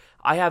day.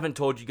 I haven't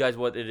told you guys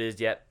what it is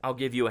yet. I'll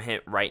give you a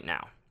hint right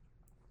now.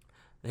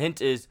 The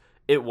hint is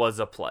it was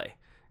a play.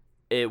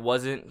 It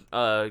wasn't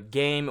a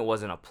game. It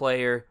wasn't a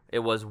player. It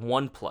was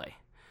one play.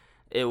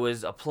 It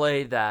was a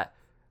play that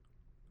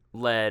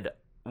led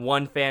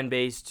one fan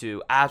base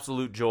to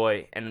absolute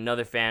joy and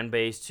another fan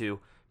base to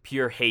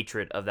pure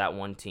hatred of that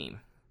one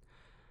team.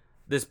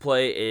 This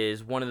play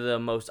is one of the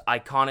most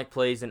iconic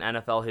plays in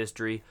NFL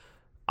history.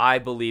 I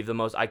believe the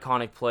most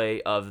iconic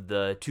play of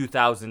the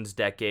 2000s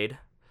decade.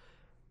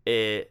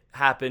 It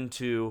happened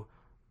to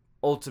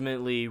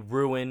ultimately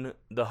ruin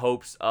the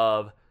hopes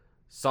of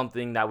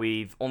something that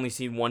we've only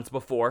seen once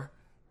before.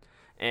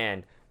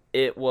 And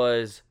it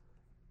was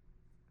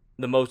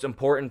the most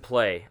important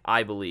play,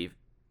 I believe,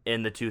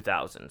 in the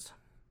 2000s.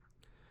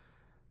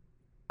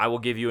 I will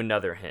give you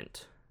another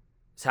hint.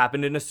 This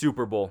happened in a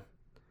Super Bowl.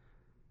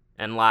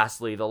 And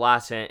lastly, the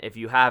last hint, if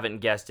you haven't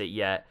guessed it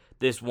yet,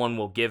 this one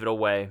will give it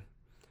away.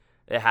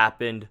 It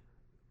happened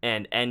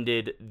and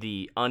ended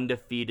the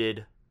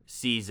undefeated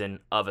season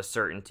of a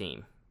certain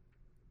team.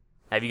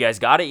 Have you guys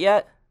got it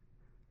yet?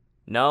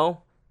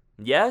 No?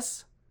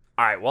 Yes?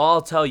 Alright, well,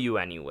 I'll tell you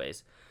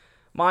anyways.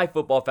 My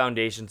football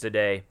foundation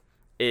today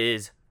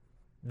is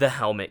the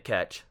helmet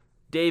catch.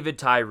 David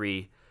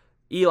Tyree.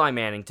 Eli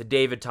Manning to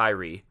David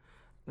Tyree.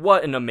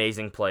 What an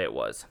amazing play it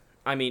was.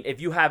 I mean,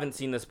 if you haven't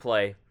seen this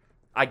play,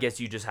 I guess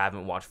you just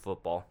haven't watched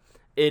football.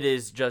 It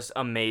is just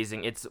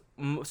amazing. It's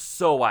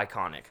so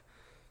iconic.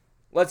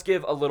 Let's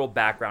give a little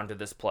background to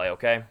this play,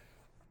 okay?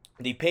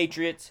 The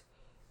Patriots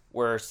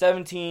were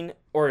 16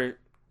 and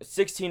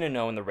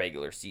 0 in the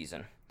regular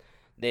season.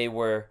 They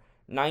were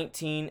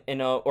 19 and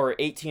 0 or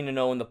 18 and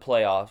 0 in the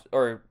playoffs,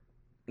 or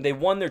they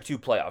won their 2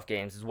 playoff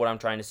games is what I'm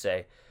trying to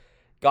say.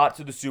 Got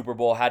to the Super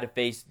Bowl, had to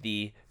face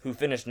who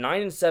finished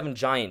 9 and 7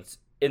 Giants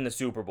in the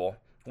Super Bowl.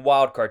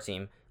 Wildcard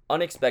team,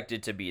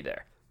 unexpected to be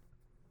there.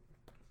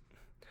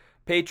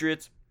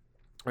 Patriots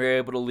were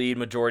able to lead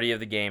majority of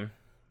the game.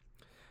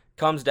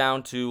 Comes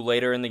down to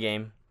later in the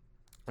game,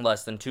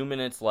 less than 2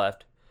 minutes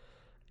left,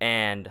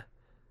 and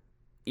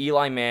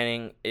Eli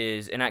Manning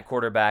is in at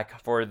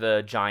quarterback for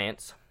the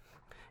Giants.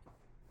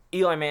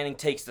 Eli Manning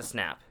takes the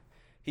snap.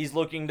 He's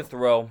looking to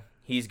throw.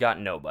 He's got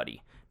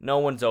nobody. No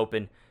one's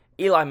open.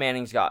 Eli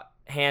Manning's got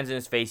hands in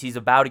his face. He's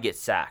about to get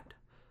sacked.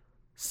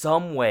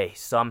 Some way,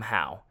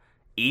 somehow,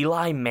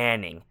 Eli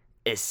Manning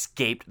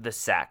escaped the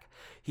sack.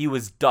 He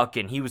was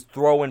ducking. He was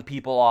throwing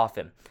people off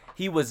him.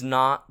 He was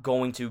not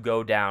going to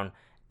go down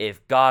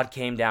if God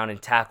came down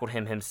and tackled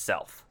him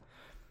himself.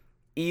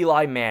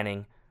 Eli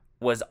Manning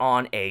was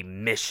on a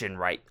mission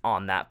right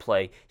on that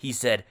play. He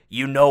said,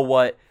 you know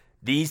what?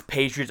 These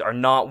Patriots are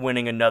not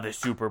winning another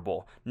Super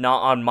Bowl.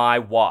 Not on my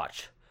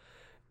watch.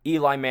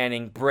 Eli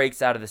Manning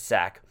breaks out of the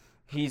sack.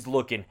 He's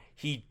looking.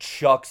 He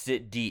chucks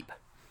it deep.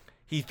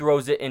 He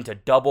throws it into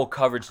double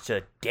coverage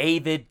to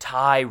David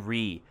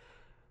Tyree.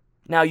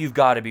 Now you've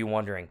got to be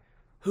wondering,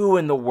 who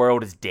in the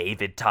world is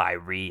David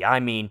Tyree? I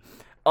mean,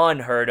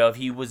 unheard of.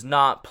 He was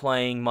not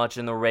playing much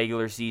in the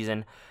regular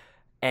season.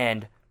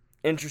 And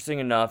interesting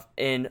enough,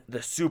 in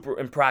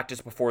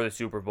practice before the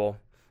Super Bowl,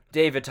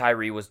 David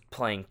Tyree was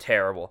playing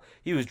terrible.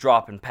 He was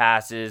dropping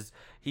passes.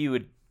 He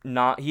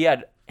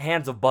had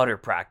hands of butter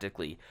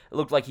practically. It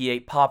looked like he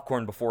ate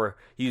popcorn before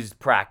he was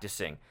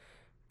practicing.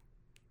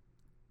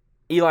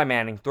 Eli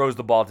Manning throws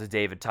the ball to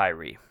David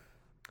Tyree.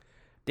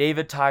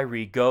 David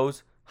Tyree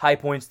goes, high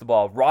points the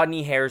ball.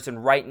 Rodney Harrison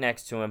right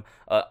next to him,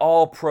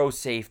 all-pro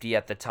safety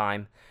at the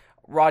time.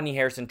 Rodney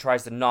Harrison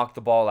tries to knock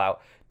the ball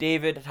out.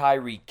 David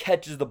Tyree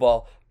catches the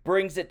ball,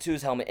 brings it to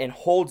his helmet, and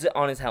holds it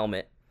on his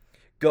helmet.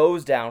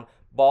 Goes down.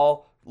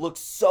 Ball looks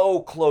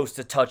so close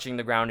to touching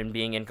the ground and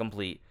being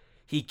incomplete.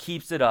 He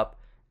keeps it up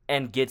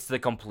and gets the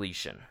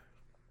completion.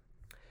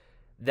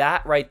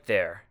 That right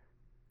there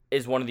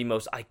is one of the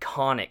most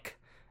iconic,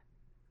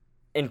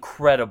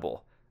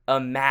 incredible,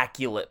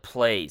 immaculate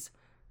plays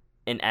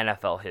in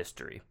NFL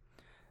history.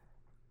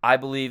 I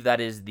believe that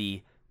is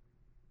the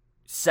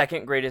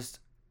second greatest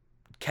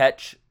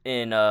catch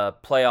in a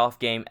playoff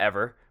game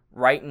ever,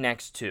 right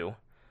next to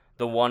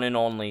the one and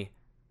only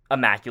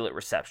immaculate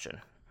reception.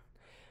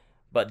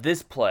 But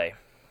this play,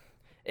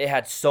 it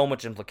had so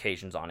much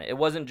implications on it. It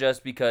wasn't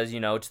just because,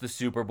 it's the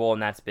Super Bowl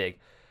and that's big.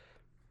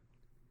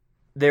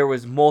 There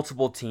was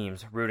multiple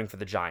teams rooting for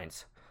the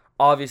Giants.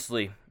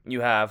 Obviously,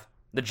 you have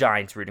the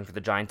Giants rooting for the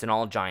Giants and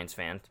all Giants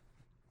fans.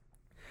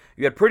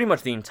 You had pretty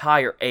much the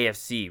entire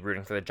AFC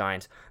rooting for the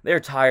Giants. They're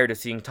tired of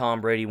seeing Tom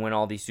Brady win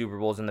all these Super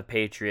Bowls and the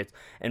Patriots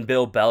and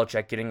Bill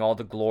Belichick getting all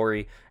the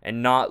glory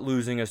and not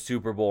losing a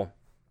Super Bowl.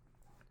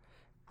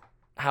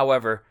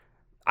 However,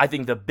 I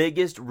think the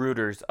biggest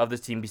rooters of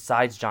this team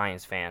besides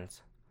Giants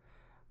fans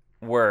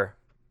were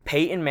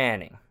Peyton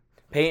Manning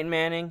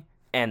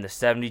and the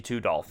 72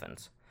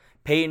 Dolphins.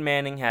 Peyton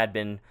Manning had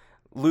been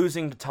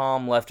losing to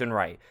Tom left and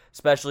right,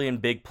 especially in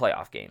big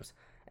playoff games.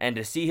 And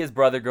to see his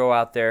brother go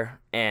out there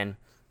and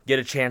get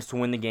a chance to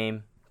win the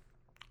game,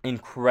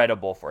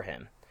 incredible for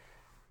him.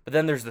 But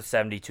then there's the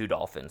 72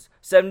 Dolphins.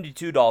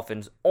 72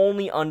 Dolphins,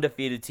 only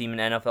undefeated team in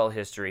NFL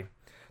history.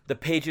 The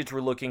Patriots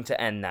were looking to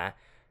end that.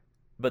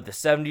 But the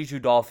 72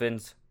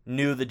 Dolphins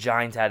knew the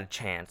Giants had a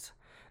chance.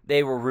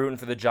 They were rooting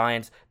for the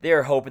Giants. They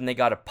were hoping they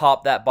got to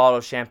pop that bottle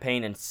of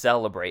champagne and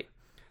celebrate.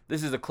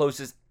 This is the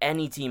closest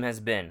any team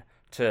has been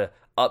to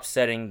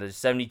upsetting the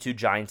 72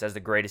 Giants as the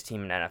greatest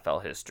team in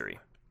NFL history.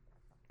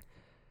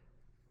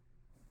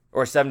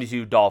 Or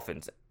 72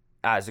 Dolphins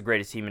as the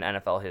greatest team in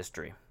NFL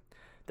history.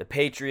 The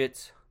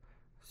Patriots,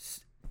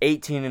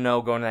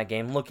 18-0 going to that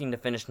game, looking to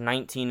finish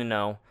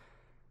 19-0.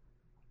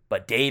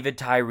 But David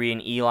Tyree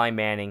and Eli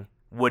Manning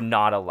would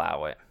not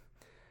allow it.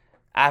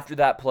 After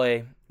that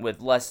play, with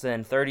less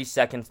than 30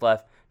 seconds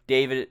left,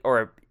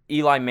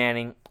 Eli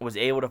Manning was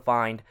able to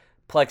find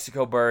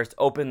Plexico burst,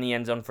 open the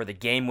end zone for the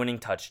game-winning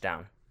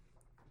touchdown.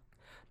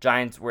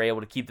 Giants were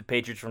able to keep the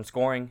Patriots from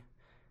scoring,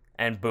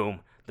 and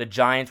boom, the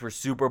Giants were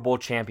Super Bowl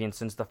champions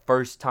since the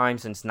first time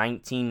since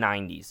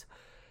 1990s.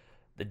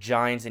 The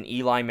Giants and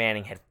Eli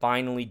Manning had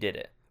finally did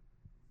it.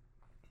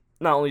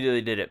 Not only did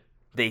they did it,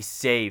 they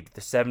saved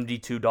the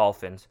 72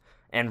 Dolphins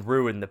and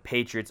ruined the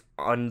Patriots'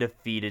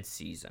 undefeated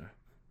season.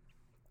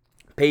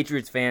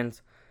 Patriots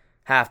fans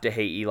have to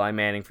hate Eli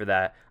Manning for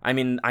that. I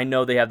mean, I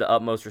know they have the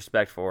utmost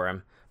respect for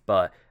him,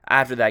 but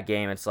after that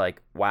game, it's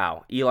like,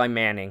 wow, Eli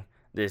Manning,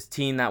 this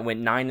team that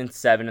went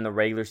 9-7 in the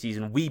regular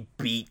season, we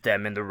beat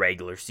them in the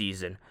regular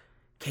season.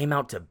 Came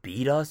out to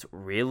beat us?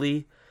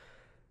 Really?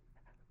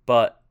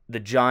 But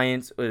the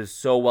Giants was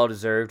so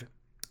well-deserved.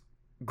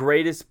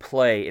 greatest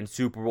play in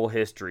Super Bowl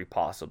history,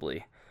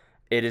 possibly.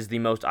 It is the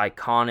most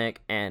iconic,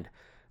 and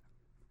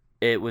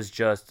it was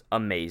just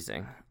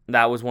amazing.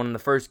 That was one of the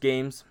first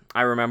games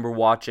I remember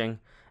watching,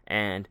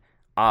 and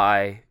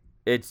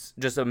it's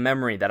just a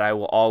memory that I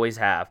will always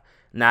have.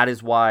 And that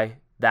is why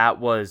that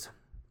was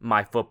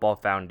my football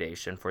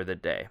foundation for the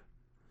day.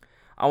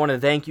 I want to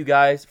thank you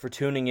guys for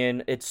tuning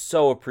in. It's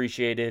so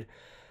appreciated.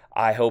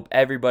 I hope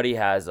everybody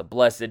has a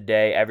blessed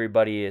day.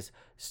 Everybody is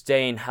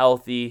staying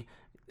healthy,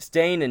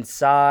 staying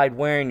inside,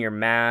 wearing your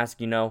mask,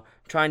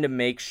 trying to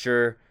make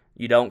sure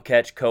you don't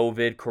catch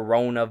COVID,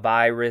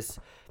 coronavirus.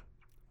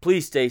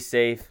 Please stay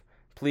safe.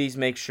 Please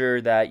make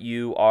sure that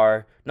you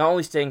are not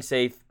only staying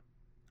safe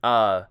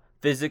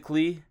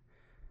physically,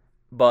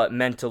 but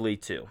mentally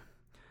too.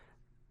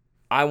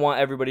 I want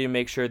everybody to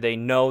make sure they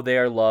know they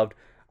are loved.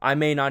 I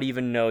may not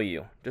even know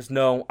you. Just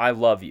know I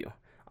love you.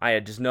 I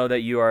just know that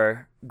you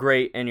are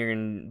great and you're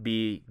going to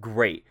be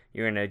great.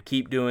 You're going to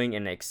keep doing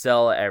and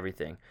excel at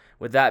everything.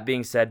 With that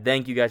being said,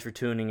 thank you guys for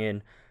tuning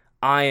in.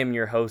 I am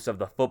your host of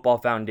the Football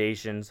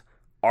Foundations,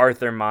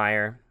 Arthur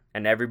Meyer.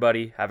 And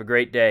everybody, have a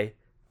great day.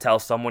 Tell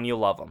someone you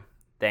love them.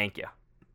 Thank you.